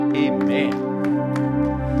Amen.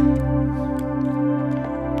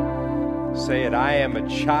 Say it, I am a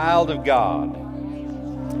child of God.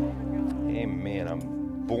 Amen.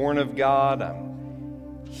 I'm born of God.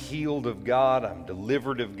 I'm healed of God. I'm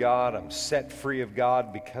delivered of God. I'm set free of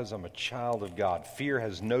God because I'm a child of God. Fear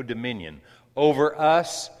has no dominion over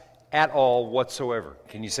us at all whatsoever.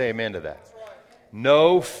 Can you say amen to that?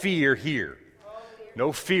 No fear here.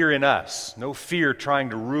 No fear in us. No fear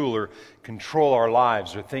trying to rule or control our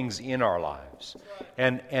lives or things in our lives.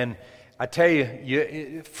 And I tell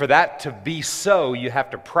you, for that to be so, you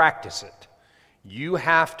have to practice it. You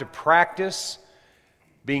have to practice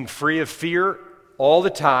being free of fear all the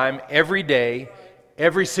time, every day,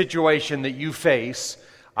 every situation that you face.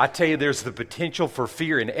 I tell you, there's the potential for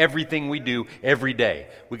fear in everything we do every day.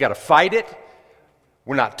 We got to fight it.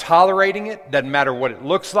 We're not tolerating it. Doesn't matter what it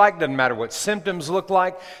looks like. Doesn't matter what symptoms look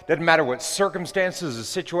like. Doesn't matter what circumstances or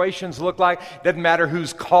situations look like. Doesn't matter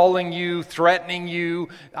who's calling you, threatening you.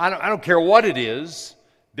 I don't care what it is.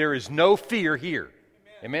 There is no fear here.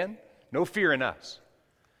 Amen? No fear in us.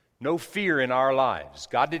 No fear in our lives.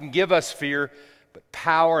 God didn't give us fear, but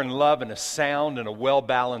power and love and a sound and a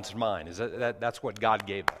well-balanced mind. That's what God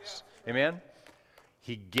gave us. Amen?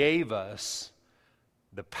 He gave us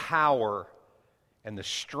the power and the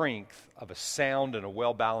strength of a sound and a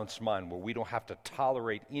well-balanced mind where we don't have to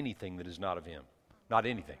tolerate anything that is not of Him. Not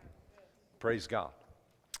anything. Praise God.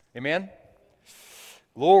 Amen?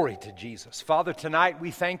 Glory to Jesus. Father, tonight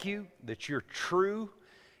we thank You that You're true.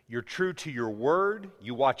 You're true to Your Word.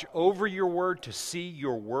 You watch over Your Word to see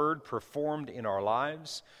Your Word performed in our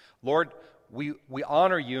lives. Lord, we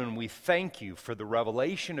honor You and we thank You for the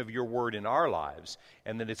revelation of Your Word in our lives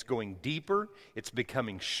and that it's going deeper, it's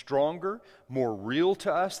becoming stronger, more real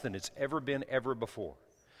to us than it's ever been ever before.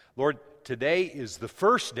 Lord, today is the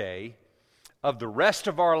first day of the rest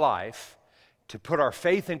of our life to put our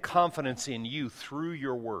faith and confidence in You through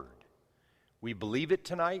Your Word. We believe it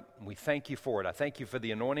tonight, and we thank You for it. I thank You for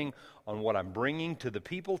the anointing on what I'm bringing to the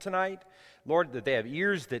people tonight. Lord, that they have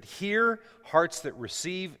ears that hear, hearts that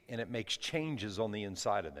receive, and it makes changes on the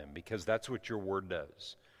inside of them because that's what Your Word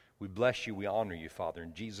does. We bless You, we honor You, Father,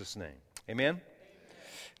 in Jesus' name. Amen? Amen.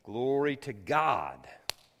 Glory to God.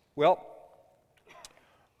 Well,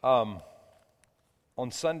 on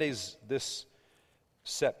Sundays this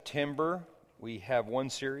September, we have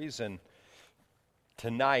one series, and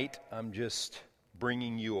tonight, I'm just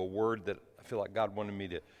bringing you a word that I feel like God wanted me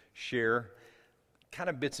to share. Kind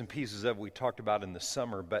of bits and pieces of it we talked about in the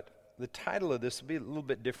summer, but the title of this will be a little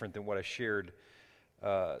bit different than what I shared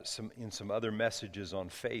in some other messages on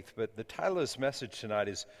faith. But the title of this message tonight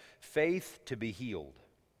is Faith to be Healed.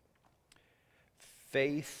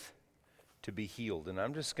 Faith to be healed. And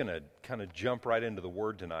I'm just going to kind of jump right into the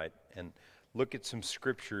Word tonight and look at some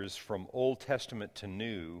scriptures from Old Testament to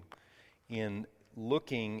New in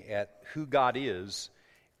looking at who God is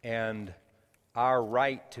and our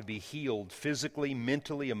right to be healed physically,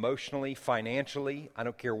 mentally, emotionally, financially. I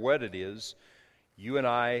don't care what it is. You and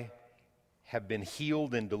I have been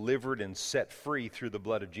healed and delivered and set free through the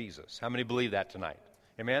blood of Jesus. How many believe that tonight?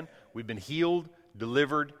 Amen? We've been healed,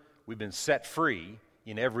 delivered, we've been set free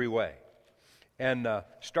in every way. And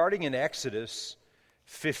starting in Exodus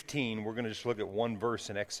 15, we're going to just look at one verse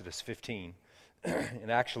in Exodus 15,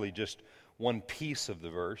 and actually just one piece of the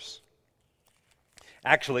verse.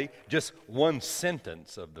 Actually, just one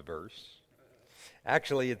sentence of the verse.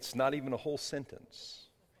 Actually, it's not even a whole sentence.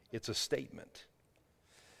 It's a statement.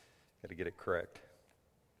 Got to get it correct.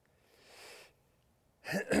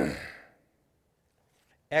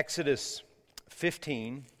 Exodus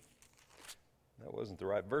 15. That wasn't the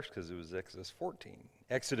right verse because it was Exodus 14.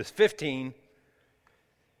 Exodus 15.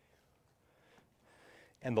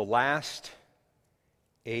 And the last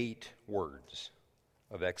 8 words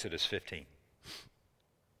of Exodus 15.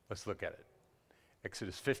 Let's look at it.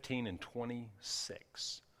 Exodus 15 and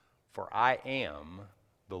 26. For I am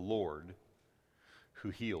the Lord who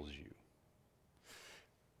heals you.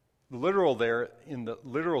 The literal there, in the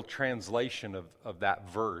literal translation of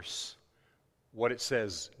that verse, what it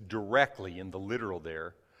says directly in the literal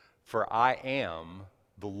there, for I am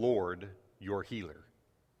the Lord your healer.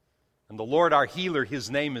 And the Lord our healer,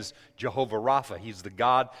 His name is Jehovah Rapha. He's the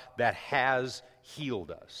God that has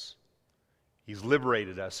healed us. He's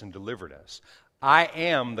liberated us and delivered us. I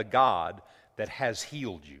am the God that has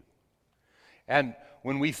healed you. And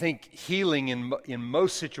when we think healing in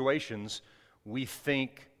most situations, we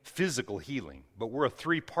think physical healing. But we're a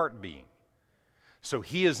 3-part being. So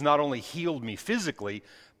He has not only healed me physically,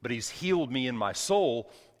 but He's healed me in my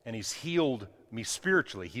soul, and He's healed me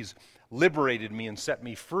spiritually. He's liberated me and set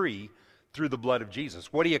me free through the blood of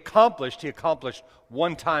Jesus. What he accomplished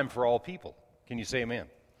one time for all people. Can you say amen?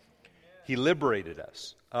 He liberated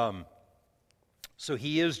us. So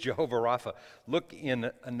he is Jehovah Rapha. Look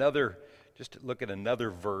at another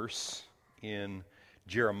verse in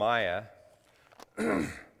Jeremiah.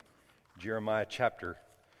 Jeremiah chapter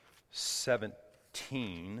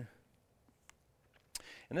 17.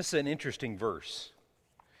 And this is an interesting verse.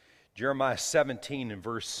 Jeremiah 17 and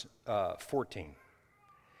verse 14.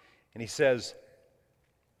 And he says,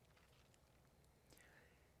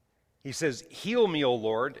 "Heal me, O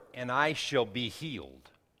Lord, and I shall be healed.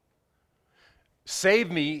 Save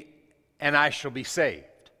me, and I shall be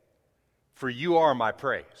saved, for you are my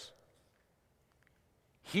praise.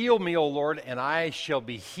 Heal me, O Lord, and I shall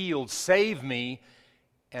be healed. Save me,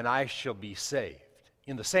 and I shall be saved."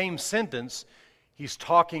 In the same sentence, he's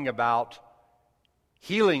talking about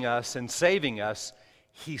healing us and saving us.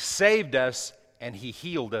 He saved us and he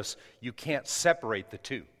healed us. You can't separate the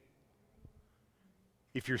two.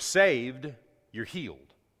 If you're saved, you're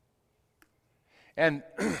healed. And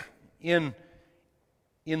in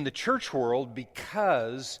the church world,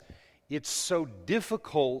 because it's so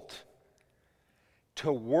difficult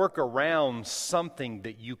to work around something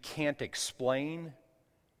that you can't explain,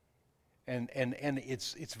 and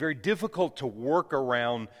it's very difficult to work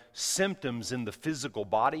around symptoms in the physical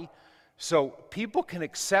body. So people can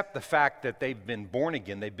accept the fact that they've been born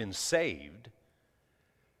again, they've been saved,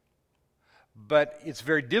 but it's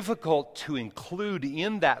very difficult to include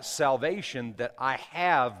in that salvation that I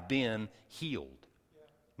have been healed.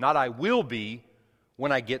 Not I will be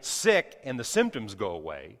when I get sick and the symptoms go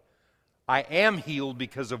away. I am healed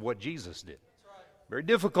because of what Jesus did. Very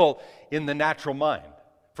difficult in the natural mind.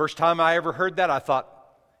 First time I ever heard that, I thought,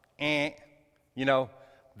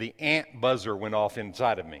 the ant buzzer went off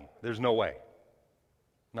inside of me. There's no way.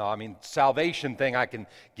 No, I mean, salvation thing I can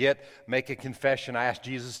make a confession. I ask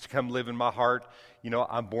Jesus to come live in my heart.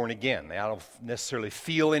 I'm born again. I don't necessarily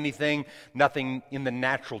feel anything. Nothing in the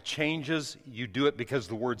natural changes. You do it because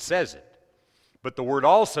the Word says it. But the Word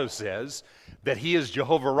also says that He is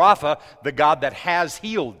Jehovah Rapha, the God that has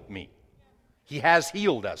healed me. He has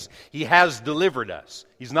healed us. He has delivered us.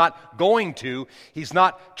 He's not going to. He's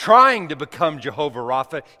not trying to become Jehovah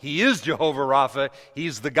Rapha. He is Jehovah Rapha.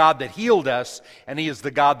 He's the God that healed us, and He is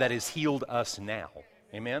the God that has healed us now.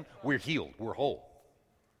 Amen? We're healed. We're whole.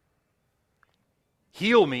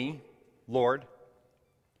 Heal me, Lord.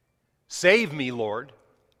 Save me, Lord.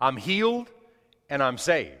 I'm healed and I'm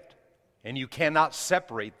saved. And you cannot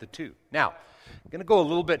separate the two. Now, I'm going to go a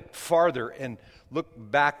little bit farther and look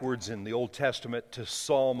backwards in the Old Testament to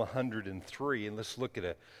Psalm 103, and let's look at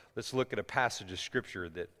a passage of Scripture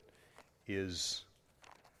that is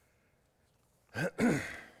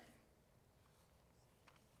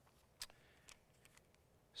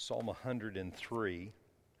Psalm 103,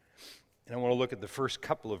 and I want to look at the first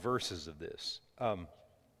couple of verses of this.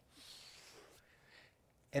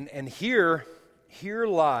 And here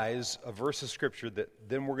lies a verse of Scripture that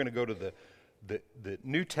then we're going to go to the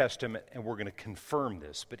New Testament and we're going to confirm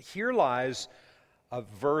this. But here lies a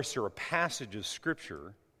verse or a passage of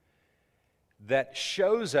Scripture that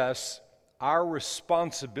shows us our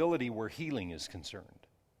responsibility where healing is concerned.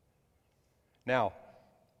 Now,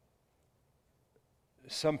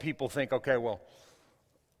 some people think, okay, well,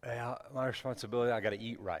 my responsibility, I got to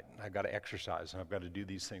eat right, and I've got to exercise, and I've got to do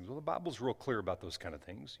these things. Well, the Bible's real clear about those kind of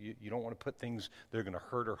things. You don't want to put things that are going to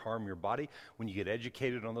hurt or harm your body. When you get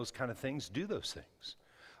educated on those kind of things, do those things.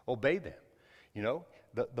 Obey them.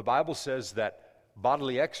 The Bible says that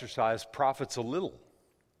bodily exercise profits a little.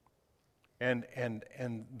 And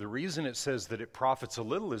the reason it says that it profits a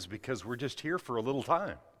little is because we're just here for a little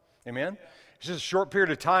time. Amen? It's just a short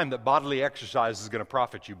period of time that bodily exercise is going to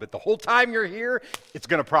profit you. But the whole time you're here, it's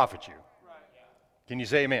going to profit you. Can you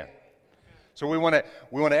say amen? So we want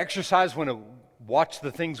to exercise, we want to watch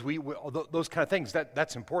the things those kind of things.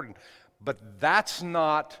 That's important. But that's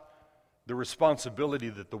not the responsibility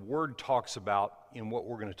that the Word talks about in what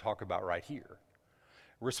we're going to talk about right here.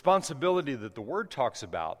 Responsibility that the Word talks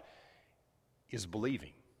about is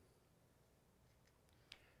believing.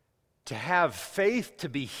 To have faith to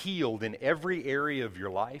be healed in every area of your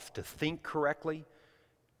life, to think correctly,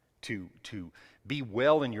 to be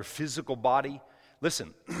well in your physical body.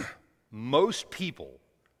 Listen, most people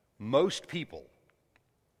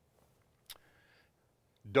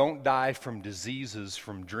don't die from diseases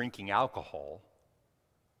from drinking alcohol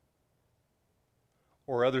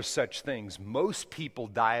or other such things. Most people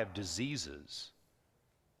die of diseases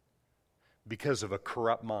because of a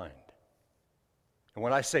corrupt mind. And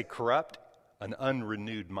when I say corrupt, an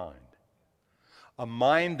unrenewed mind. A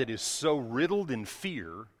mind that is so riddled in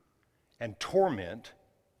fear and torment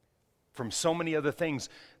from so many other things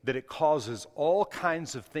that it causes all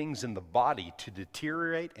kinds of things in the body to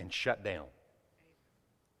deteriorate and shut down.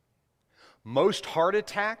 Most heart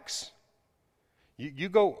attacks, you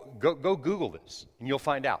go Google this and you'll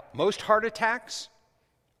find out. Most heart attacks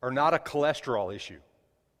are not a cholesterol issue.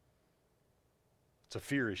 It's a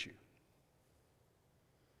fear issue.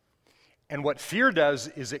 And what fear does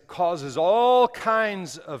is it causes all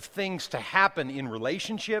kinds of things to happen in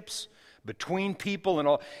relationships, between people, and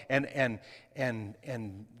all, and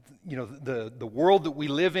you know, the world that we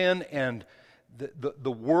live in, and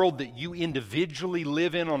the world that you individually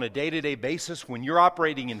live in on a day-to-day basis. When you're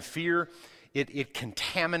operating in fear, it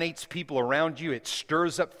contaminates people around you. It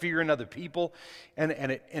stirs up fear in other people, and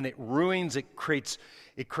it ruins. It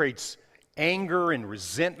creates anger and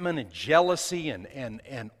resentment and jealousy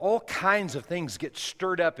and all kinds of things get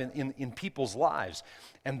stirred up in people's lives.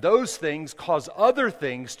 And those things cause other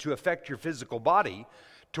things to affect your physical body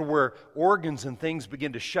to where organs and things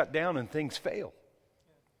begin to shut down and things fail.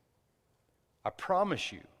 I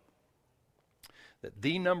promise you that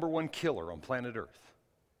the number one killer on planet Earth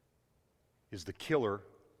is the killer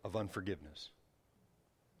of unforgiveness.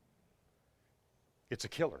 It's a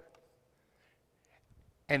killer.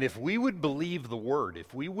 And if we would believe the Word,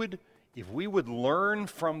 if we would learn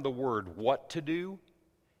from the Word what to do,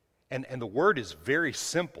 and the Word is very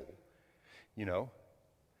simple, you know.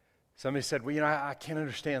 Somebody said, well, you know, I can't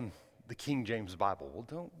understand the King James Bible. Well,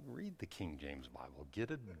 don't read the King James Bible.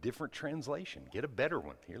 Get a different translation. Get a better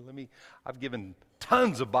one. Here, I've given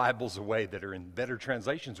tons of Bibles away that are in better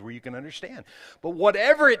translations where you can understand. But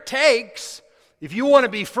whatever it takes, if you want to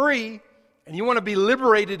be free and you want to be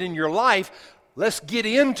liberated in your life, let's get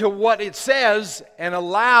into what it says and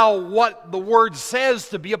allow what the Word says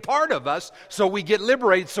to be a part of us so we get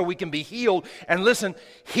liberated, so we can be healed. And listen,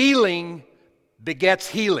 healing begets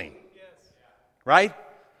healing. Right?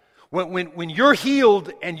 When you're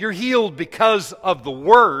healed, and you're healed because of the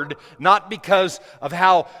Word, not because of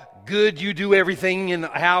how good you do everything and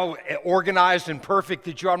how organized and perfect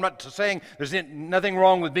that you are. I'm not saying there's nothing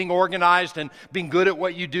wrong with being organized and being good at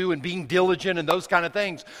what you do and being diligent and those kind of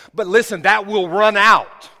things. But listen, that will run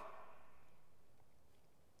out.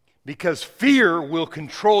 Because fear will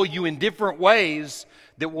control you in different ways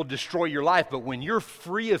that will destroy your life. But when you're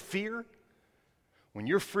free of fear,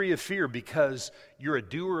 because you're a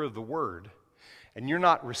doer of the Word, and you're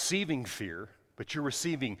not receiving fear, but you're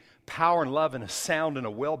receiving power and love and a sound and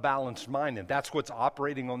a well-balanced mind, and that's what's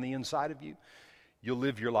operating on the inside of you, you'll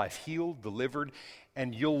live your life healed, delivered,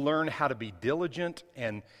 and you'll learn how to be diligent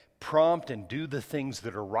and prompt and do the things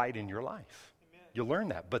that are right in your life. Amen. You'll learn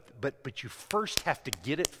that, but you first have to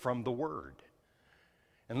get it from the Word.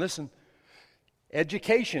 And listen,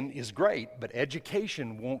 education is great, but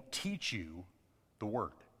education won't teach you the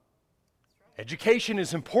Word. Education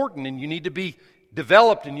is important, and you need to be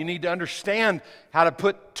developed, and you need to understand how to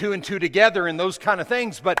put two and two together and those kind of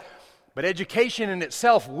things, but education in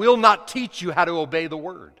itself will not teach you how to obey the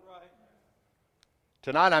Word.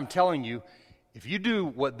 Tonight I'm telling you, if you do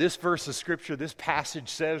what this verse of Scripture, this passage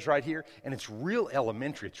says right here, and it's real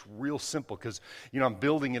elementary, it's real simple, because, you know, I'm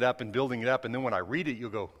building it up, and then when I read it, you'll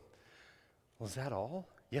go, well, is that all?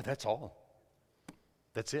 Yeah, that's all.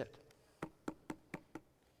 That's it.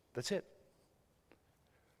 That's it.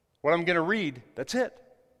 What I'm going to read, that's it.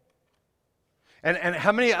 And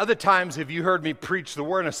how many other times have you heard me preach the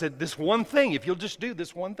Word and I said, this one thing, if you'll just do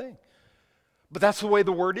this one thing. But that's the way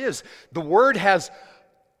the Word is. The Word has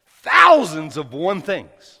thousands of one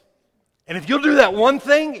things. And if you'll do that one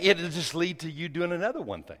thing, it'll just lead to you doing another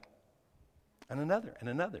one thing. And another, and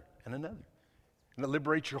another, and another. And it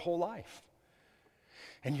liberates your whole life.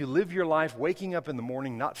 And you live your life waking up in the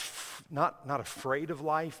morning not afraid of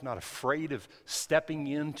life, not afraid of stepping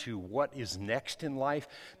into what is next in life,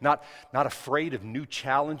 not afraid of new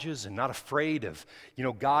challenges, and not afraid of, you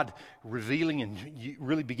know, God revealing and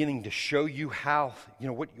really beginning to show you how, you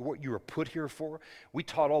know, what you were put here for. We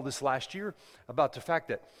taught all this last year about the fact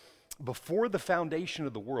that before the foundation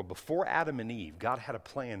of the world, before Adam and Eve, God had a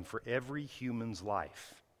plan for every human's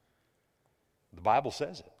life. The Bible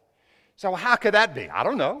says it. So how could that be? I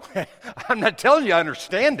don't know. I'm not telling you I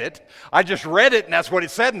understand it. I just read it, and that's what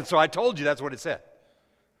it said, and so I told you that's what it said.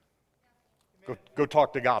 Go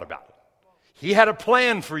talk to God about it. He had a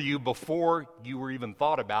plan for you before you were even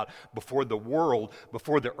thought about, before the world,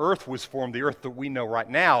 before the earth was formed, the earth that we know right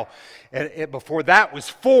now. And before that was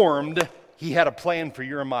formed, He had a plan for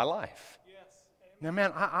your and my life. Now,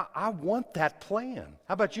 man, I want that plan.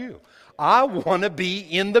 How about you? I want to be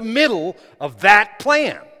in the middle of that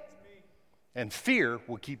plan. And fear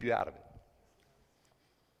will keep you out of it.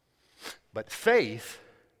 But faith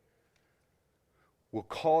will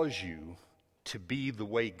cause you to be the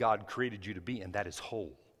way God created you to be, and that is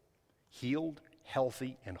whole. Healed,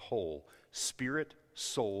 healthy, and whole. Spirit,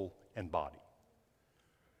 soul, and body.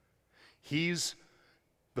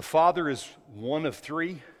 The Father is one of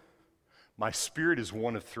three. My spirit is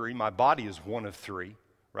one of three. My body is one of three,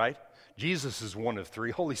 right? Jesus is one of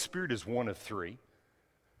three. Holy Spirit is one of three.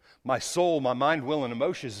 My soul, my mind, will, and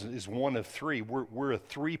emotions is one of three. We're a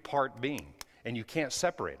three-part being, and you can't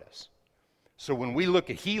separate us. So when we look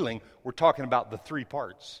at healing, we're talking about the three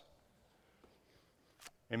parts.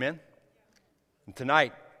 Amen? And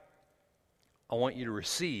tonight, I want you to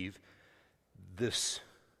receive this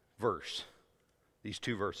verse, these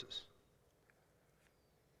two verses.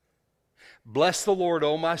 Bless the Lord,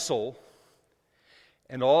 O my soul,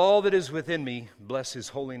 and all that is within me, bless his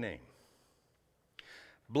holy name.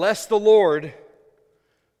 Bless the Lord,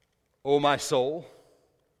 O my soul,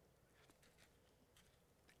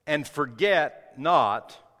 and forget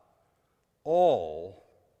not all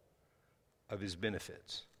of his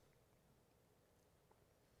benefits.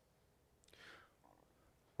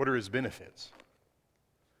 What are his benefits?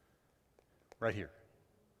 Right here.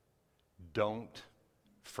 Don't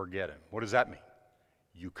forget him. What does that mean?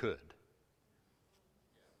 You could.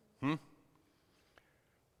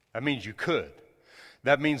 That means you could.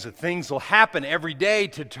 That means that things will happen every day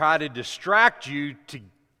to try to distract you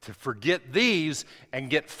to forget these and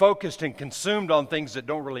get focused and consumed on things that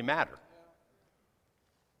don't really matter.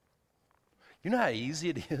 You know how easy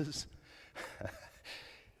it is?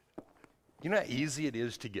 You know how easy it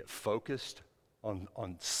is to get focused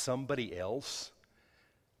on somebody else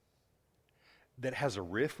that has a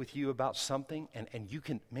riff with you about something, and you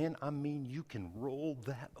can, you can roll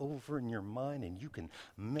that over in your mind, and you can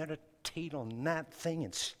meditate on that thing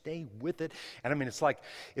and stay with it. And I mean, it's like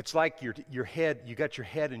your head, you got your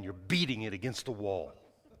head and you're beating it against the wall.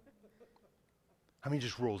 I mean, it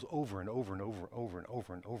just rolls over and over and over and over and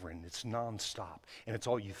over and over, and it's nonstop, and it's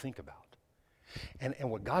all you think about. And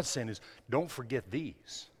what God's saying is, don't forget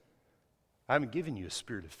these. I haven't given you a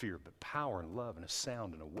spirit of fear, but power and love and a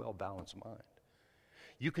sound and a well-balanced mind.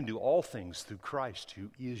 You can do all things through Christ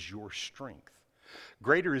who is your strength.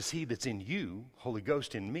 Greater is he that's in you, Holy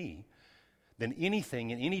Ghost in me, than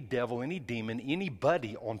anything and any devil, any demon,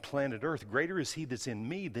 anybody on planet Earth. Greater is he that's in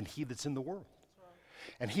me than he that's in the world.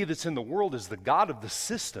 And he that's in the world is the god of the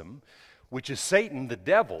system, which is Satan, the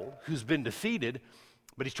devil, who's been defeated,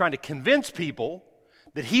 but he's trying to convince people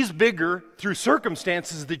that he's bigger through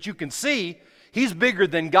circumstances that you can see. He's bigger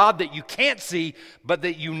than God that you can't see, but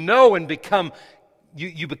that you know and become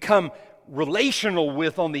you become relational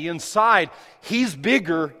with on the inside. He's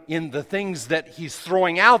bigger in the things that he's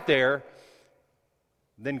throwing out there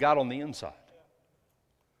than God on the inside.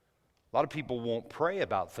 A lot of people won't pray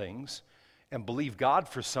about things and believe God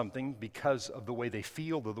for something because of the way they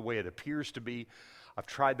feel or the way it appears to be. I've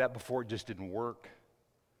tried that before, it just didn't work.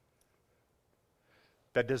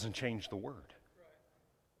 That doesn't change the word.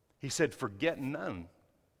 He said, forget none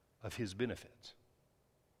of his benefits.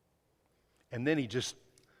 And then he just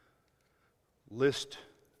lists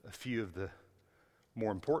a few of the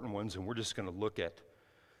more important ones, and we're just going to look at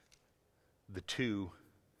the two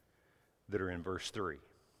that are in verse 3.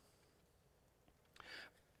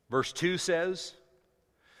 Verse 2 says,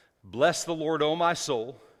 bless the Lord, O my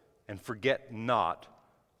soul, and forget not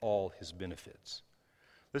all his benefits.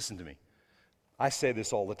 Listen to me. I say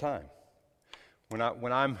this all the time. When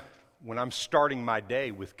I'm starting my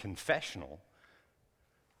day with confessional,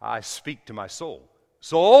 I speak to my soul.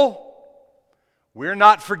 Soul, we're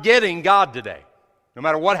not forgetting God today. No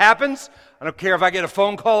matter what happens, I don't care if I get a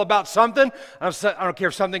phone call about something. I don't care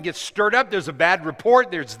if something gets stirred up. There's a bad report.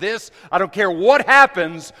 There's this. I don't care what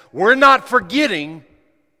happens. We're not forgetting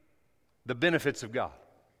the benefits of God.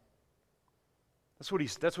 That's what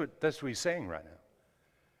he's saying right now,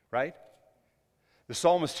 right? The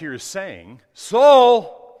psalmist here is saying,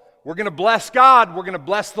 soul, we're going to bless God. We're going to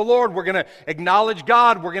bless the Lord. We're going to acknowledge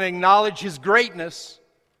God. We're going to acknowledge his greatness.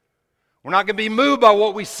 We're not going to be moved by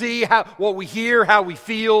what we see, what we hear, how we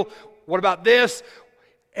feel. What about this?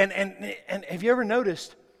 And have you ever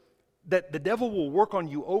noticed that the devil will work on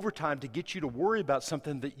you overtime to get you to worry about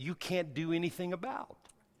something that you can't do anything about?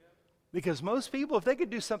 Because most people, if they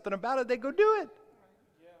could do something about it, they go do it.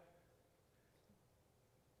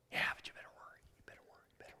 Yeah, but you better worry. You better worry.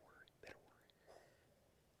 You better worry. You better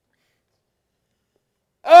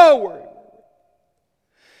worry. Oh, worry.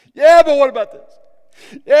 Yeah, but what about this?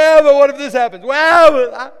 Yeah, but what if this happens?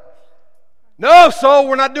 Well, no, soul,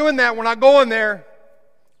 we're not doing that. We're not going there.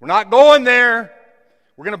 We're not going there.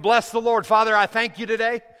 We're going to bless the Lord. Father, I thank you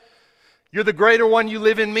today. You're the greater one. You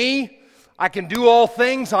live in me. I can do all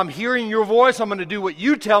things. I'm hearing your voice. I'm going to do what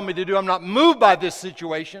you tell me to do. I'm not moved by this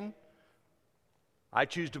situation. I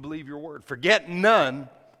choose to believe your word. Forget none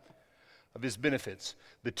of his benefits.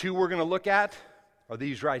 The two we're going to look at are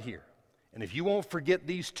these right here. And if you won't forget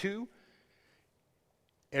these two,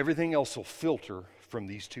 everything else will filter from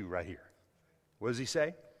these two right here. What does he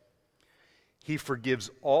say? He forgives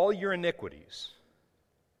all your iniquities,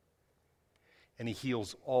 and he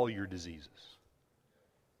heals all your diseases.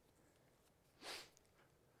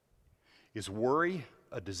 Is worry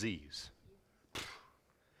a disease?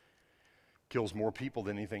 Kills more people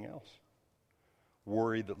than anything else.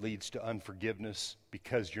 Worry that leads to unforgiveness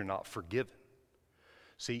because you're not forgiven.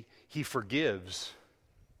 See, he forgives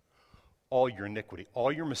all your iniquity.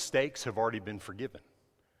 All your mistakes have already been forgiven.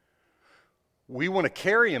 We want to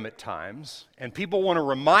carry them at times, and people want to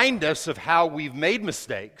remind us of how we've made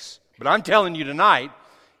mistakes. But I'm telling you tonight,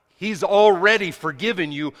 he's already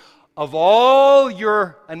forgiven you of all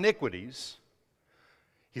your iniquities.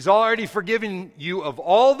 He's already forgiven you of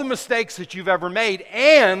all the mistakes that you've ever made,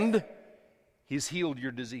 and he's healed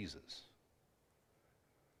your diseases.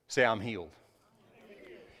 Say, I'm healed.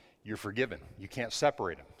 You're forgiven. You can't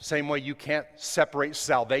separate them. Same way you can't separate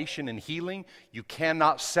salvation and healing, you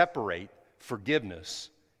cannot separate forgiveness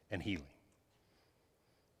and healing.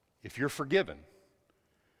 If you're forgiven,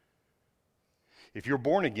 if you're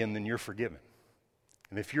born again, then you're forgiven.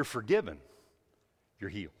 And if you're forgiven, you're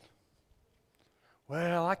healed.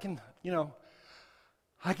 Well, I can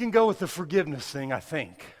go with the forgiveness thing, I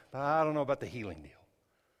think. But I don't know about the healing deal.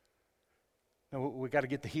 No, we got to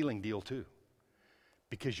get the healing deal too.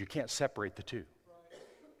 Because you can't separate the two.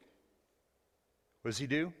 What does he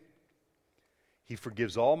do? He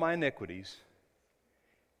forgives all my iniquities,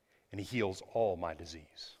 and he heals all my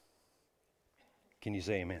disease. Can you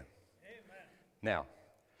say amen? Amen. Now,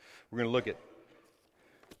 we're going to look at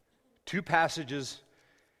two passages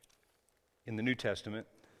in the New Testament,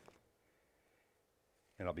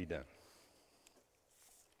 and I'll be done.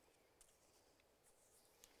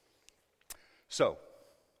 So,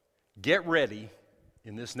 get ready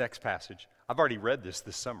in this next passage. I've already read this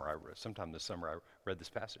summer. Sometime this summer I read this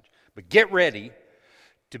passage. But get ready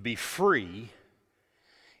to be free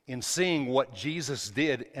in seeing what Jesus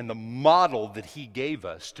did and the model that he gave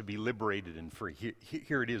us to be liberated and free.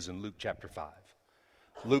 Here it is in Luke chapter 5.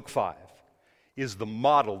 Luke 5 is the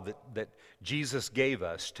model that Jesus gave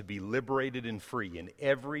us to be liberated and free in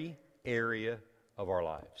every area of our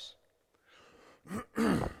lives.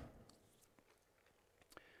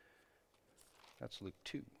 That's Luke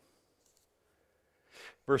 2.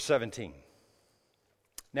 Verse 17.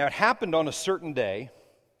 Now it happened on a certain day,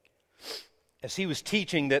 as he was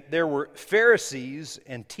teaching, that there were Pharisees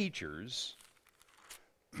and teachers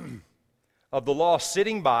of the law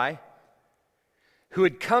sitting by, who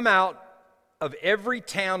had come out of every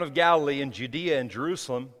town of Galilee and Judea and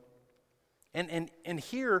Jerusalem. And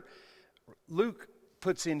here, Luke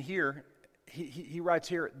puts in here, he writes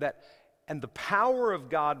here that, and the power of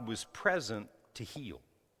God was present to heal.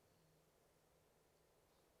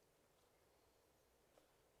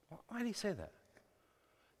 Why did he say that?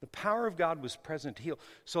 The power of God was present to heal.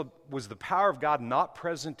 So was the power of God not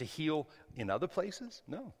present to heal in other places?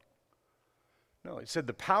 No. No, it said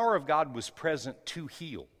the power of God was present to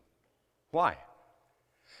heal. Why?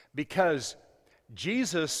 Because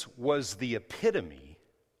Jesus was the epitome,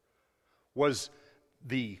 was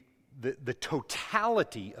the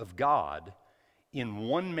totality of God in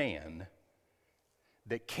one man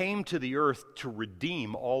that came to the earth to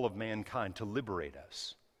redeem all of mankind, to liberate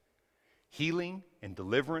us. Healing and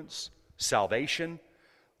deliverance, salvation,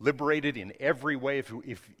 liberated in every way.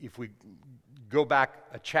 If we go back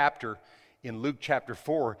a chapter in Luke chapter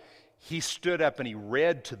 4, he stood up and he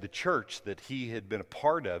read to the church that he had been a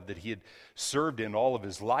part of, that he had served in all of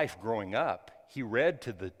his life growing up. He read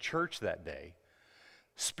to the church that day,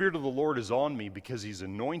 Spirit of the Lord is on me because he's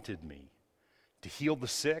anointed me to heal the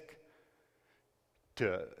sick,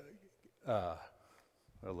 well,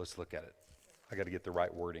 let's look at it. I got to get the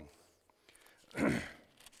right wording.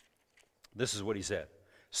 This is what he said.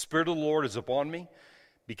 Spirit of the Lord is upon me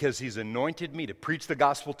because he's anointed me to preach the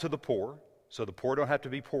gospel to the poor, so the poor don't have to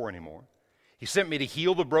be poor anymore. He sent me to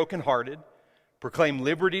heal the brokenhearted, proclaim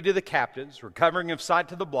liberty to the captives, recovering of sight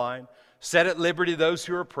to the blind, set at liberty those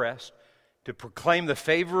who are oppressed, to proclaim the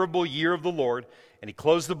favorable year of the Lord. And he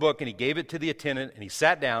closed the book and he gave it to the attendant and he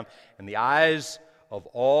sat down, and the eyes of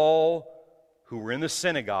all who were in the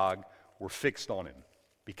synagogue were fixed on him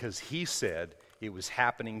because he said it was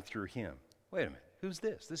happening through him. Wait a minute, who's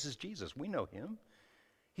this? This is Jesus. We know him.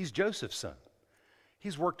 He's Joseph's son.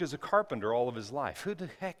 He's worked as a carpenter all of his life. Who the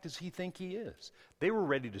heck does he think he is? They were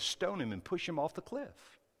ready to stone him and push him off the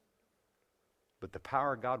cliff. But the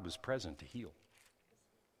power of God was present to heal.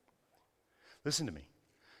 Listen to me.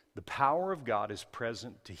 The power of God is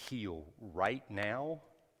present to heal right now,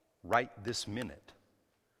 right this minute.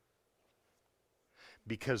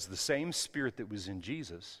 Because the same Spirit that was in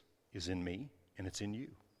Jesus is in me, and it's in you.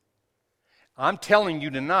 I'm telling you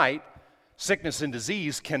tonight, sickness and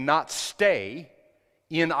disease cannot stay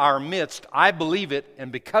in our midst. I believe it,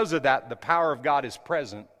 and because of that, the power of God is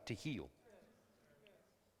present to heal.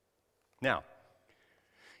 Now,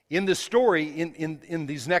 in this story, in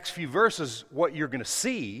these next few verses, what you're going to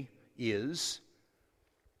see is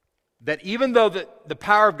that even though the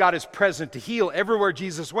power of God is present to heal everywhere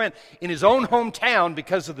Jesus went, in his own hometown,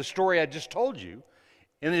 because of the story I just told you,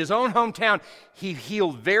 in his own hometown, he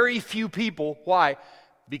healed very few people. Why?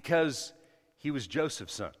 Because he was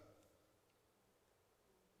Joseph's son.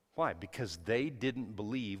 Why? Because they didn't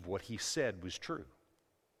believe what he said was true.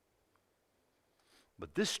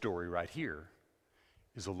 But this story right here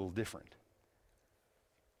is a little different.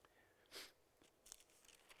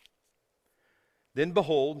 Then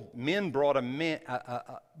behold, men brought on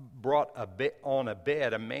a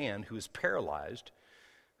bed a man who was paralyzed,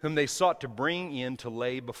 whom they sought to bring in to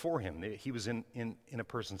lay before him. He was in a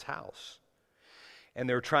person's house. And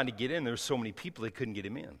they were trying to get in. There were so many people they couldn't get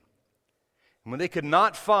him in. And when they could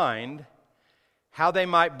not find how they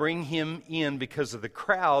might bring him in because of the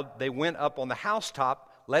crowd, they went up on the housetop,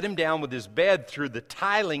 let him down with his bed through the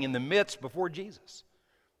tiling in the midst before Jesus.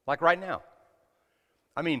 Like right now.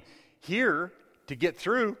 I mean, here, to get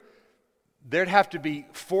through, there'd have to be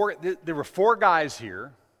there were 4 guys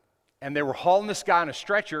here, and they were hauling this guy on a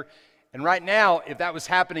stretcher. And right now, if that was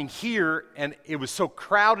happening here, and it was so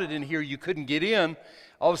crowded in here you couldn't get in,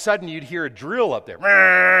 all of a sudden you'd hear a drill up there.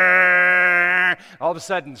 All of a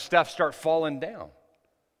sudden, stuff start falling down.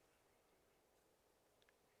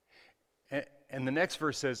 And the next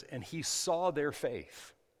verse says, and he saw their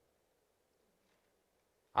faith.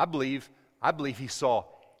 I believe he saw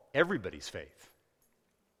everybody's faith.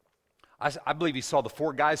 I believe he saw the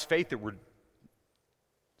 4 guys' faith that were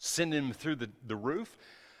sending him through the roof,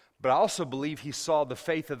 but I also believe he saw the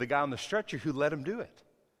faith of the guy on the stretcher who let him do it.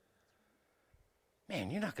 Man,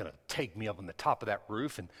 you're not going to take me up on the top of that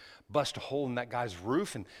roof and bust a hole in that guy's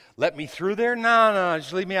roof and let me through there? No,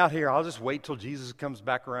 just leave me out here. I'll just wait till Jesus comes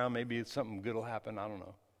back around. Maybe something good will happen. I don't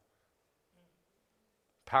know.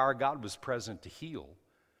 Power of God was present to heal,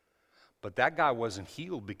 but that guy wasn't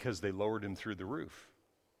healed because they lowered him through the roof.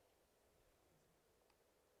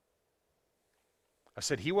 I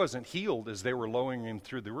said he wasn't healed as they were lowering him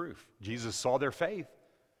through the roof. Jesus saw their faith.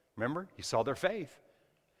 Remember? He saw their faith.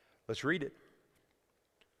 Let's read it.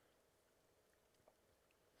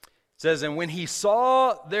 It says, and when he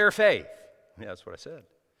saw their faith, yeah, that's what I said.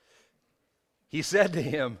 He said to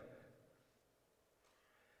him,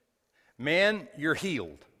 man, you're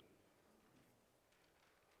healed.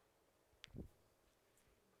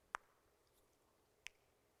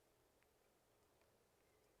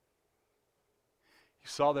 He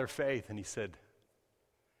saw their faith and he said,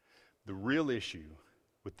 the real issue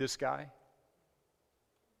with this guy,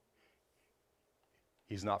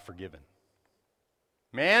 he's not forgiven.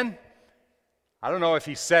 Man, I don't know if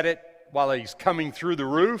he said it while he's coming through the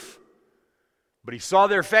roof, but he saw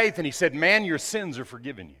their faith and he said, man, your sins are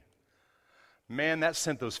forgiven you. Man, that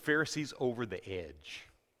sent those Pharisees over the edge.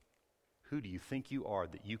 Who do you think you are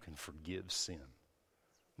that you can forgive sin?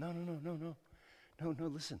 No,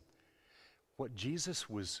 listen. What Jesus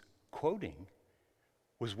was quoting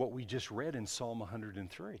was what we just read in Psalm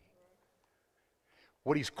 103.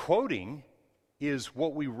 What he's quoting is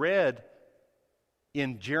what we read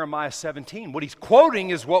in Jeremiah 17. What he's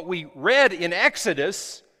quoting is what we read in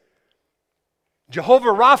Exodus. Jehovah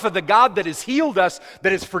Rapha, the God that has healed us,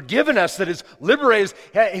 that has forgiven us, that has liberated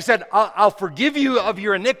us. He said, I'll forgive you of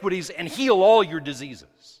your iniquities and heal all your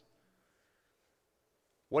diseases.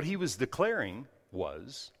 What he was declaring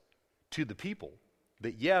was to the people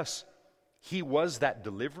that yes, he was that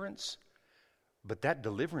deliverance, but that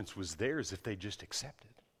deliverance was theirs if they just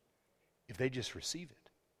accepted, if they just receive it.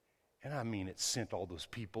 And I mean, it sent all those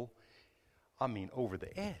people, over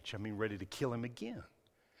the edge. Ready to kill him again.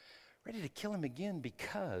 Ready to kill him again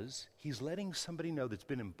because he's letting somebody know that's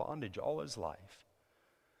been in bondage all his life,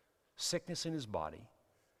 sickness in his body,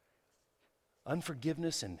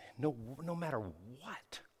 unforgiveness, and no matter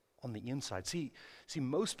what on the inside. See,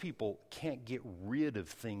 most people can't get rid of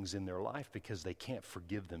things in their life because they can't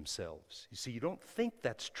forgive themselves. You see, you don't think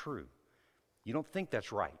that's true. You don't think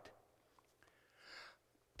that's right.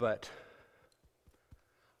 But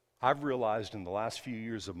I've realized in the last few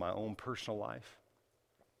years of my own personal life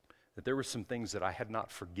that there were some things that I had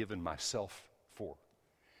not forgiven myself for.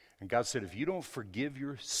 And God said, if you don't forgive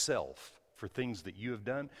yourself for things that you have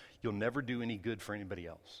done, you'll never do any good for anybody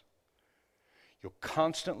else. You'll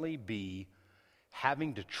constantly be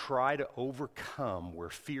having to try to overcome where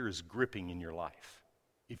fear is gripping in your life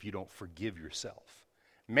if you don't forgive yourself.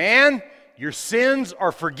 Man, your sins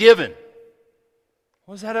are forgiven.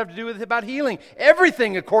 What does that have to do with it about healing?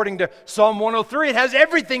 Everything, according to Psalm 103, it has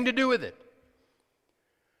everything to do with it.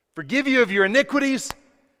 Forgive you of your iniquities,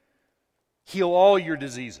 heal all your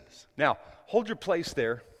diseases. Now, hold your place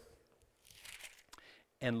there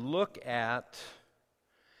and look at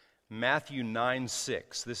Matthew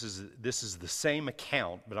 9:6. This is the same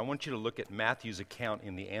account, but I want you to look at Matthew's account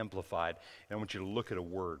in the Amplified, and I want you to look at a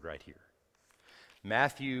word right here.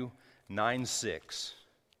 Matthew 9:6.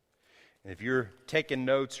 And if you're taking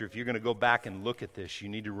notes or if you're going to go back and look at this, you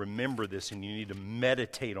need to remember this and you need to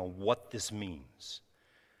meditate on what this means.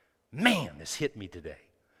 Man, this hit me today.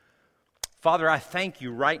 Father, I thank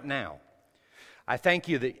you right now. I thank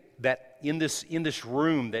you that in this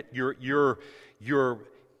room that your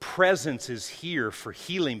presence is here for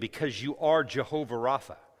healing because you are Jehovah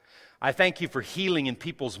Rapha. I thank you for healing in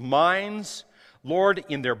people's minds, Lord,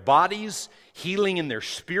 in their bodies, healing in their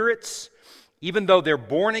spirits. Even though they're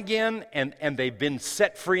born again and they've been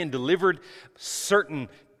set free and delivered, certain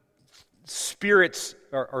spirits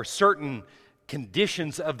or certain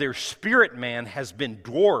conditions of their spirit man has been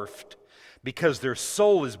dwarfed because their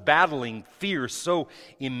soul is battling fear so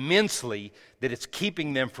immensely that it's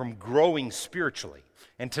keeping them from growing spiritually.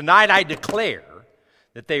 And tonight I declare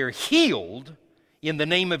that they are healed in the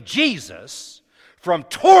name of Jesus from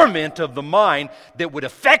torment of the mind that would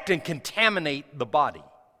affect and contaminate the body.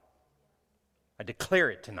 I declare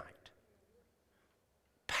it tonight.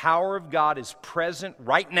 Power of God is present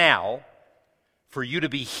right now for you to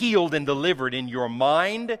be healed and delivered in your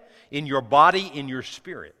mind, in your body, in your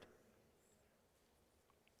spirit.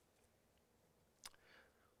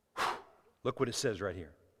 Whew. Look what it says right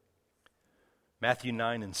here. Matthew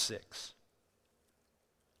 9:6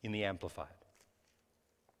 in the Amplified.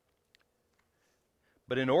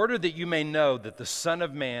 But in order that you may know that the Son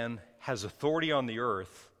of Man has authority on the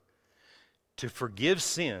earth to forgive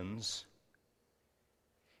sins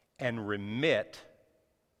and remit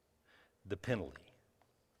the penalty.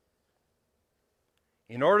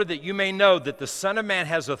 In order that you may know that the Son of Man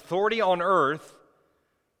has authority on earth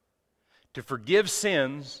to forgive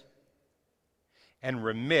sins and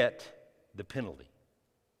remit the penalty.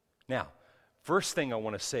 Now, first thing I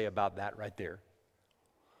want to say about that right there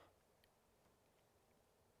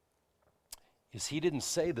is he didn't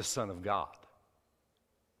say the Son of God.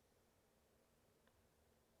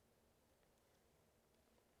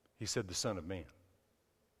 He said the Son of Man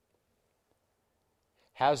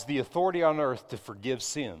has the authority on earth to forgive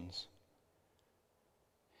sins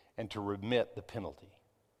and to remit the penalty.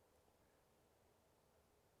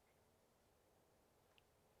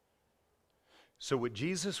 So what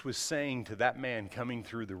Jesus was saying to that man coming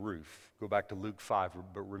through the roof, go back to Luke 5,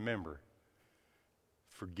 but remember,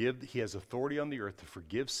 he has authority on the earth to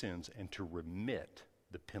forgive sins and to remit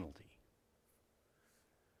the penalty.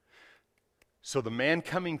 So the man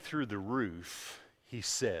coming through the roof, he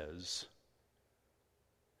says,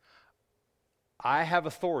 I have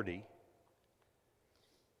authority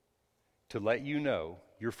to let you know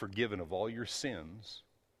you're forgiven of all your sins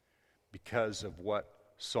because of what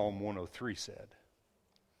Psalm 103 said.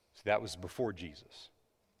 So that was before Jesus.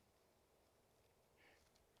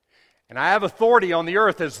 And I have authority on the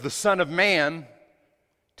earth as the Son of Man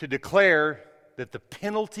to declare that the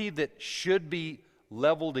penalty that should be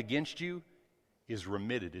leveled against you is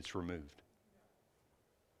remitted, it's removed.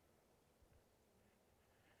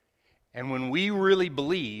 And when we really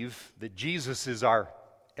believe that Jesus is our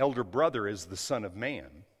elder brother as the Son of Man,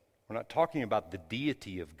 we're not talking about the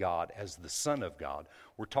deity of God as the Son of God.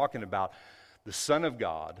 We're talking about the Son of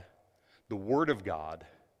God, the Word of God,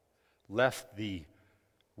 left the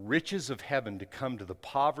riches of heaven to come to the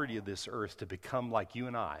poverty of this earth to become like you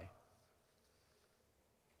and I,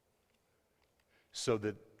 so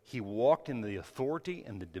that he walked in the authority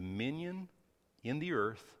and the dominion in the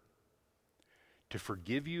earth to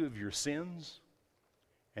forgive you of your sins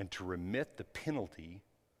and to remit the penalty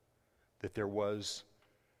that there was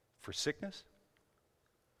for sickness,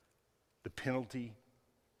 the penalty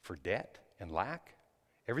for debt and lack.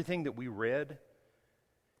 Everything that we read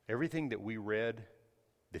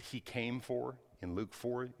that he came for in Luke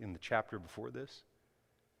 4, in the chapter before this,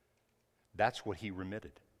 that's what he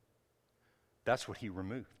remitted. That's what he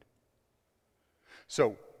removed.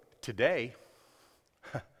 So today,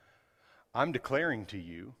 I'm declaring to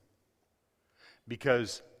you,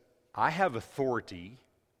 because I have authority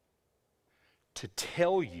to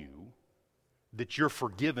tell you that you're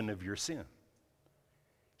forgiven of your sin.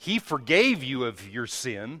 He forgave you of your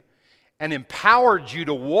sin and empowered you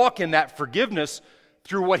to walk in that forgiveness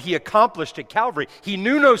through what He accomplished at Calvary. He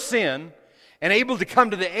knew no sin and able to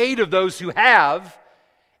come to the aid of those who have.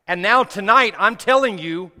 And now tonight, I'm telling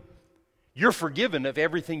you, you're forgiven of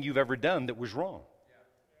everything you've ever done that was wrong.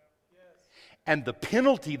 And the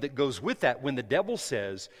penalty that goes with that, when the devil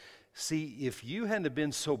says, see, if you hadn't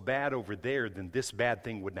been so bad over there, then this bad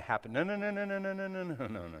thing wouldn't have happened.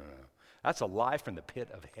 No. That's a lie from the pit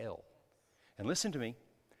of hell. And listen to me.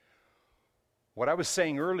 What I was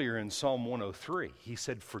saying earlier in Psalm 103, he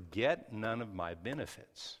said, forget none of my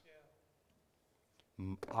benefits.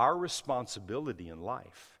 Our responsibility in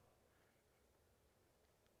life,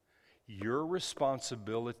 your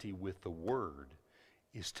responsibility with the Word,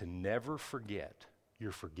 is to never forget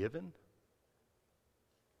you're forgiven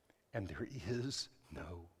and there is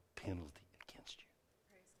no penalty against you.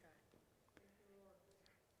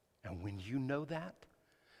 And when you know that,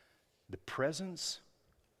 the presence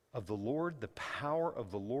of the Lord, the power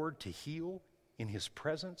of the Lord to heal in His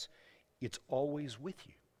presence, it's always with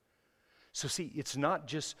you. So see, it's not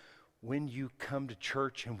just when you come to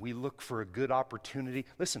church and we look for a good opportunity.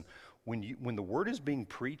 Listen, when the Word is being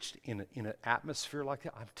preached in an atmosphere like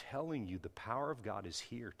that, I'm telling you, the power of God is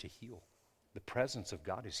here to heal. The presence of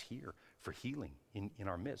God is here for healing in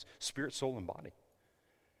our midst, spirit, soul, and body.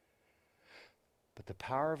 But the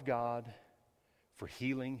power of God for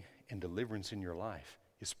healing and deliverance in your life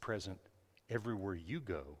is present everywhere you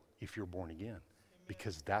go if you're born again,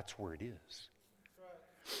 because that's where it is.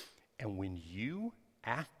 And when you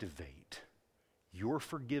activate your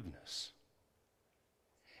forgiveness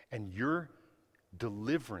and your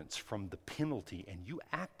deliverance from the penalty, and you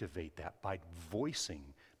activate that by voicing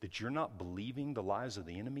that you're not believing the lies of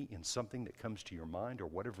the enemy in something that comes to your mind or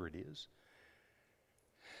whatever it is,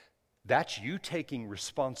 that's you taking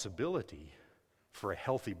responsibility for a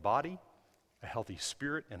healthy body, a healthy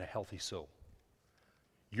spirit, and a healthy soul.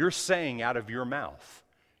 You're saying out of your mouth,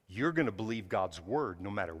 you're going to believe God's word no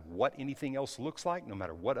matter what anything else looks like, no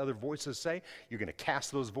matter what other voices say. You're going to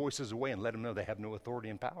cast those voices away and let them know they have no authority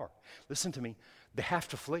and power. Listen to me. They have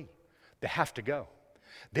to flee. They have to go.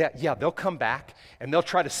 They'll come back and they'll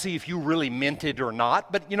try to see if you really meant it or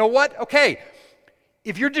not. But you know what? Okay,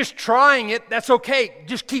 if you're just trying it, that's okay.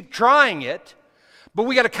 Just keep trying it. But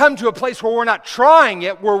we got to come to a place where we're not trying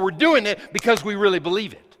it, where we're doing it because we really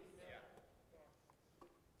believe it.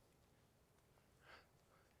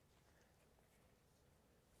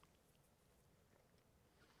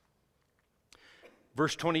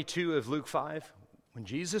 Verse 22 of Luke 5, when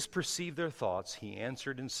Jesus perceived their thoughts, He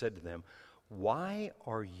answered and said to them, why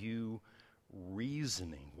are you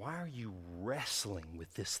reasoning? Why are you wrestling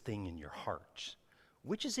with this thing in your hearts?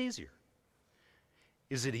 Which is easier?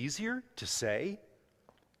 Is it easier to say,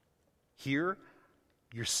 here,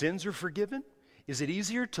 your sins are forgiven? Is it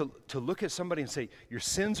easier to look at somebody and say, your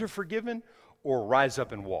sins are forgiven, or rise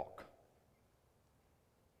up and walk?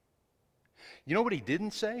 You know what He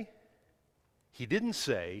didn't say? He didn't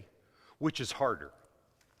say, which is harder.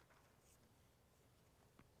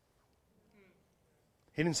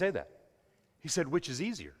 He didn't say that. He said, which is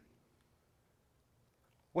easier?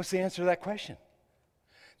 What's the answer to that question?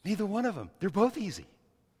 Neither one of them. They're both easy.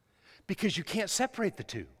 Because you can't separate the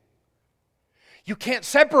two. You can't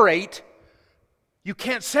separate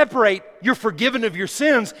you're forgiven of your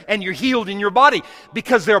sins and you're healed in your body,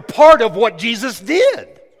 because they're part of what Jesus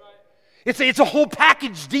did. It's a whole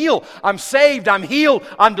package deal. I'm saved, I'm healed,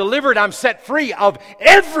 I'm delivered, I'm set free of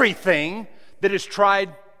everything that has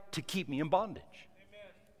tried to keep me in bondage.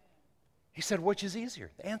 Amen. He said, which is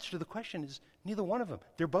easier? The answer to the question is neither one of them.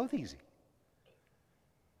 They're both easy.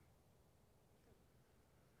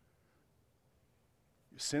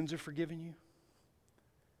 Your sins are forgiven you.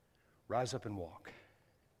 Rise up and walk.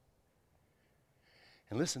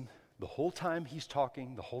 And listen, the whole time He's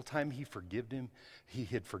talking, the whole time He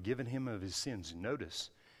had forgiven him of his sins. Notice,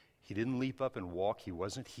 He didn't leap up and walk. He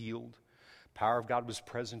wasn't healed. Power of God was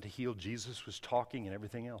present to heal. Jesus was talking and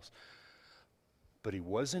everything else. But He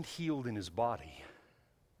wasn't healed in His body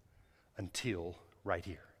until right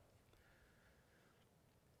here.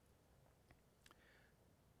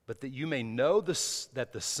 But that you may know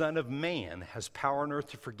that the Son of Man has power on earth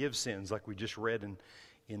to forgive sins, like we just read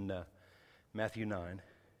in Matthew 9.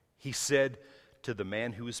 He said to the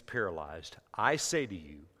man who was paralyzed, I say to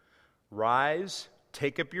you, rise,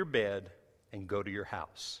 take up your bed, and go to your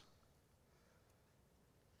house.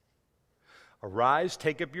 Arise,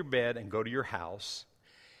 take up your bed, and go to your house.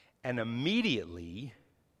 And immediately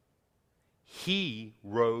he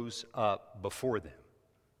rose up before them.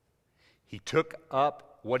 He took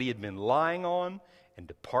up what he had been lying on and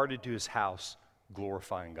departed to his house,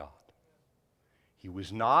 glorifying God. He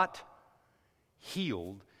was not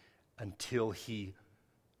healed until he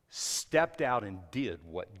stepped out and did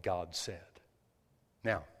what God said.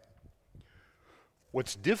 Now,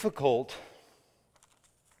 what's difficult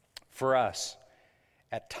for us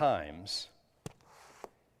at times,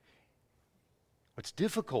 what's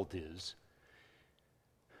difficult is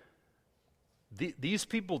these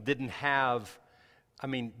people didn't have,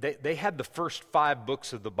 they had the first 5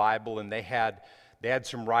 books of the Bible, and they had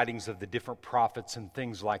some writings of the different prophets and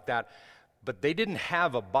things like that, but they didn't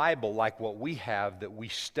have a Bible like what we have that we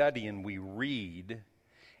study and we read,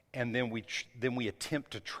 and then we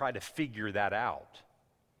attempt to try to figure that out.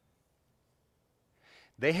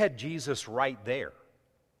 They had Jesus right there.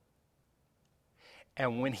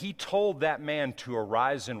 And when he told that man to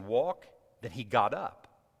arise and walk, then he got up.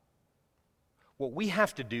 What we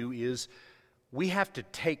have to do is we have to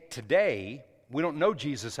take today, we don't know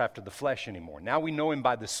Jesus after the flesh anymore. Now we know him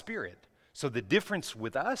by the Spirit. So the difference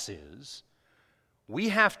with us is we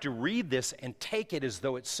have to read this and take it as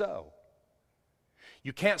though it's so.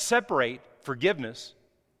 You can't separate forgiveness,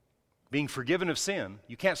 being forgiven of sin,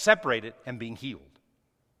 you can't separate it and being healed.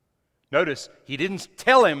 Notice, he didn't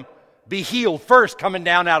tell him, be healed first coming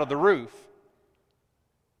down out of the roof.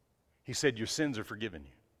 He said, your sins are forgiven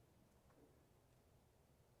you.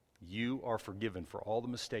 You are forgiven for all the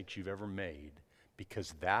mistakes you've ever made,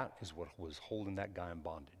 because that is what was holding that guy in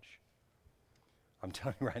bondage. I'm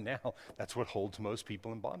telling you right now, that's what holds most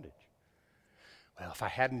people in bondage. Well, if I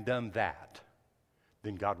hadn't done that,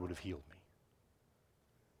 then God would have healed me.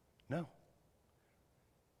 No.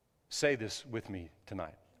 Say this with me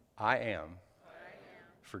tonight. I am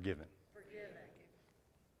forgiven.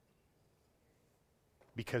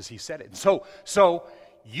 Because he said it. So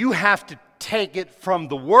you have to take it from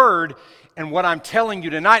the Word and what I'm telling you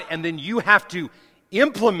tonight, and then you have to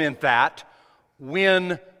implement that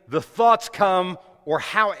when the thoughts come, or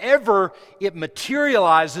however it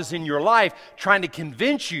materializes in your life, trying to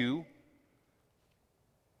convince you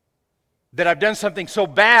that I've done something so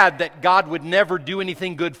bad that God would never do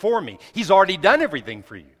anything good for me. He's already done everything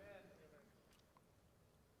for you.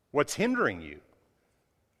 What's hindering you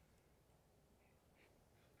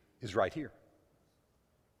is right here.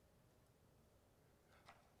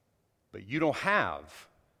 But you don't have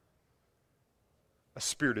a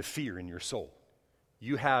spirit of fear in your soul.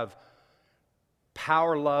 You have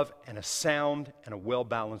power, love, and a sound and a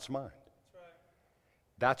well-balanced mind.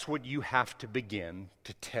 That's what you have to begin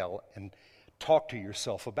to tell and talk to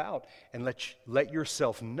yourself about, and let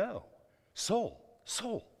yourself know. Soul.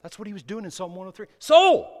 That's what he was doing in Psalm 103.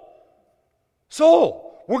 Soul.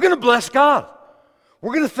 We're going to bless God.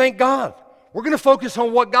 We're going to thank God. We're going to focus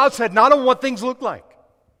on what God said, not on what things look like.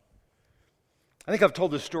 I think I've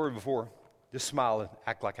told this story before. Just smile and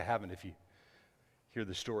act like I haven't if you hear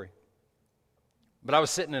the story. But I was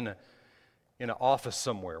sitting in an office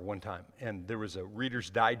somewhere one time, and there was a Reader's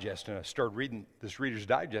Digest, and I started reading this Reader's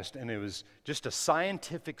Digest, and it was just a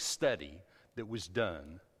scientific study that was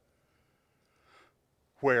done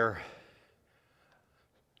where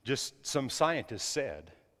just some scientists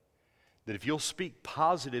said that if you'll speak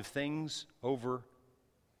positive things over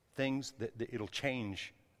things, that it'll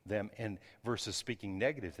change them, and versus speaking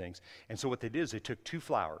negative things. And so what they did is they took 2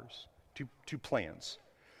 flowers, two plants,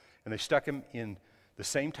 and they stuck them in the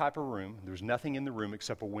same type of room. There was nothing in the room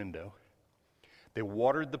except a window. They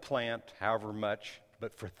watered the plant however much,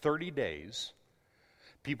 but for 30 days,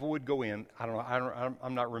 people would go in.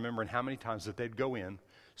 I'm not remembering how many times that they'd go in,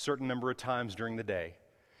 certain number of times during the day.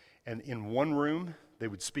 And in one room, they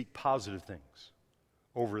would speak positive things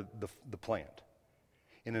over the plant.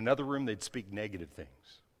 In another room, they'd speak negative things.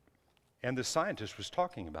 And the scientist was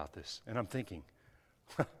talking about this, and I'm thinking,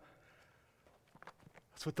 that's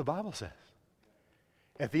what the Bible says.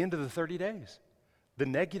 At the end of the 30 days,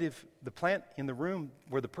 the plant in the room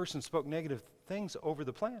where the person spoke negative things over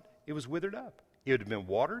the plant, it was withered up. It had been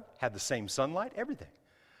watered, had the same sunlight, everything.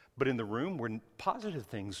 But in the room where positive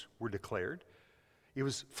things were declared, it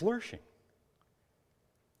was flourishing.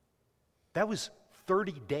 That was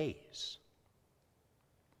 30 days.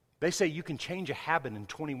 They say you can change a habit in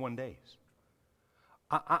 21 days.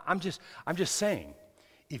 I'm just saying,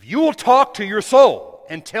 if you will talk to your soul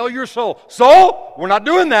and tell your soul, we're not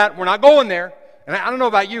doing that, we're not going there. And I don't know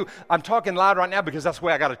about you, I'm talking loud right now because that's the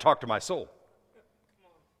way I got to talk to my soul.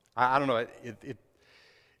 I don't know,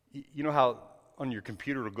 you know how on your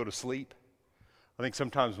computer it'll go to sleep? I think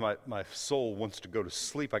sometimes my soul wants to go to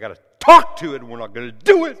sleep. I got to talk to it, and we're not going to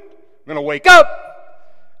do it. We're going to wake up,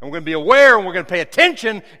 and we're going to be aware, and we're going to pay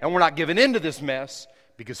attention, and we're not giving in to this mess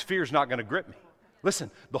because fear's not going to grip me.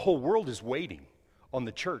 Listen, the whole world is waiting on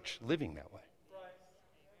the church living that way.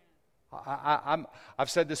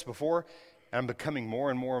 I've said this before, and I'm becoming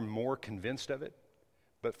more and more and more convinced of it.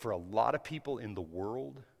 But for a lot of people in the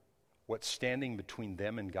world, what's standing between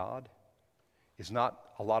them and God is not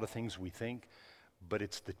a lot of things we think, but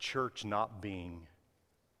it's the church not being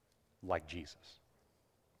like Jesus.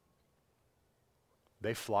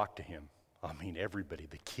 They flocked to him. I mean, everybody,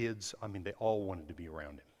 the kids, they all wanted to be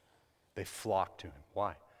around him. They flocked to him.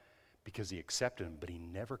 Why? Because he accepted them, but he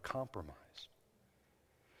never compromised.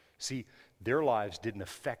 See, their lives didn't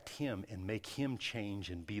affect him and make him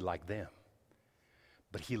change and be like them.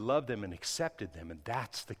 But he loved them and accepted them, and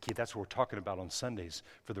that's the key. That's what we're talking about on Sundays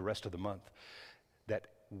for the rest of the month. That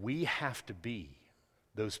we have to be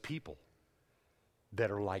those people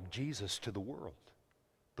that are like Jesus to the world.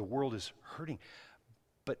 The world is hurting.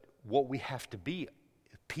 But what we have to be,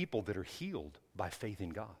 people that are healed by faith in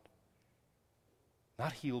God.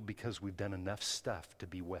 Not healed because we've done enough stuff to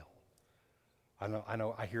be well.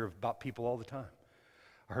 I hear about people all the time.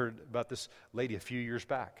 I heard about this lady a few years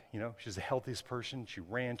back. She's the healthiest person. She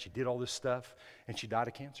ran, she did all this stuff, and she died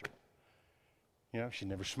of cancer. She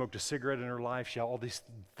never smoked a cigarette in her life. She had all these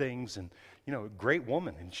things, and, a great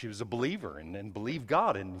woman, and she was a believer and believed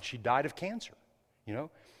God, and she died of cancer,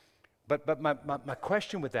 But my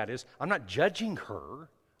question with that is, I'm not judging her.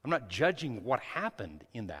 I'm not judging what happened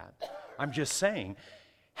in that. I'm just saying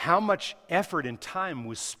how much effort and time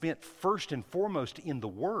was spent first and foremost in the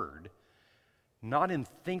Word, not in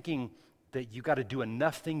thinking that you got to do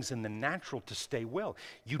enough things in the natural to stay well.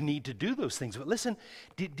 You need to do those things. But listen,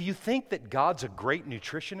 do you think that God's a great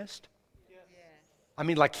nutritionist?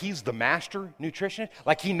 Yes. Like he's the master nutritionist?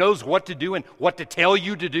 Like he knows what to do and what to tell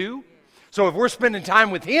you to do? So if we're spending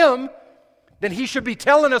time with him, then he should be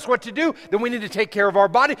telling us what to do. Then we need to take care of our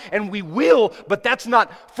body, and we will, but that's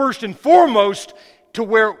not first and foremost to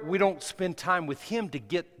where we don't spend time with him to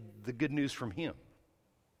get the good news from him.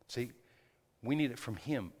 See, we need it from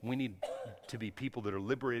him. We need to be people that are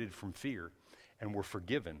liberated from fear, and we're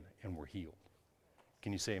forgiven, and we're healed.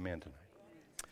 Can you say amen tonight?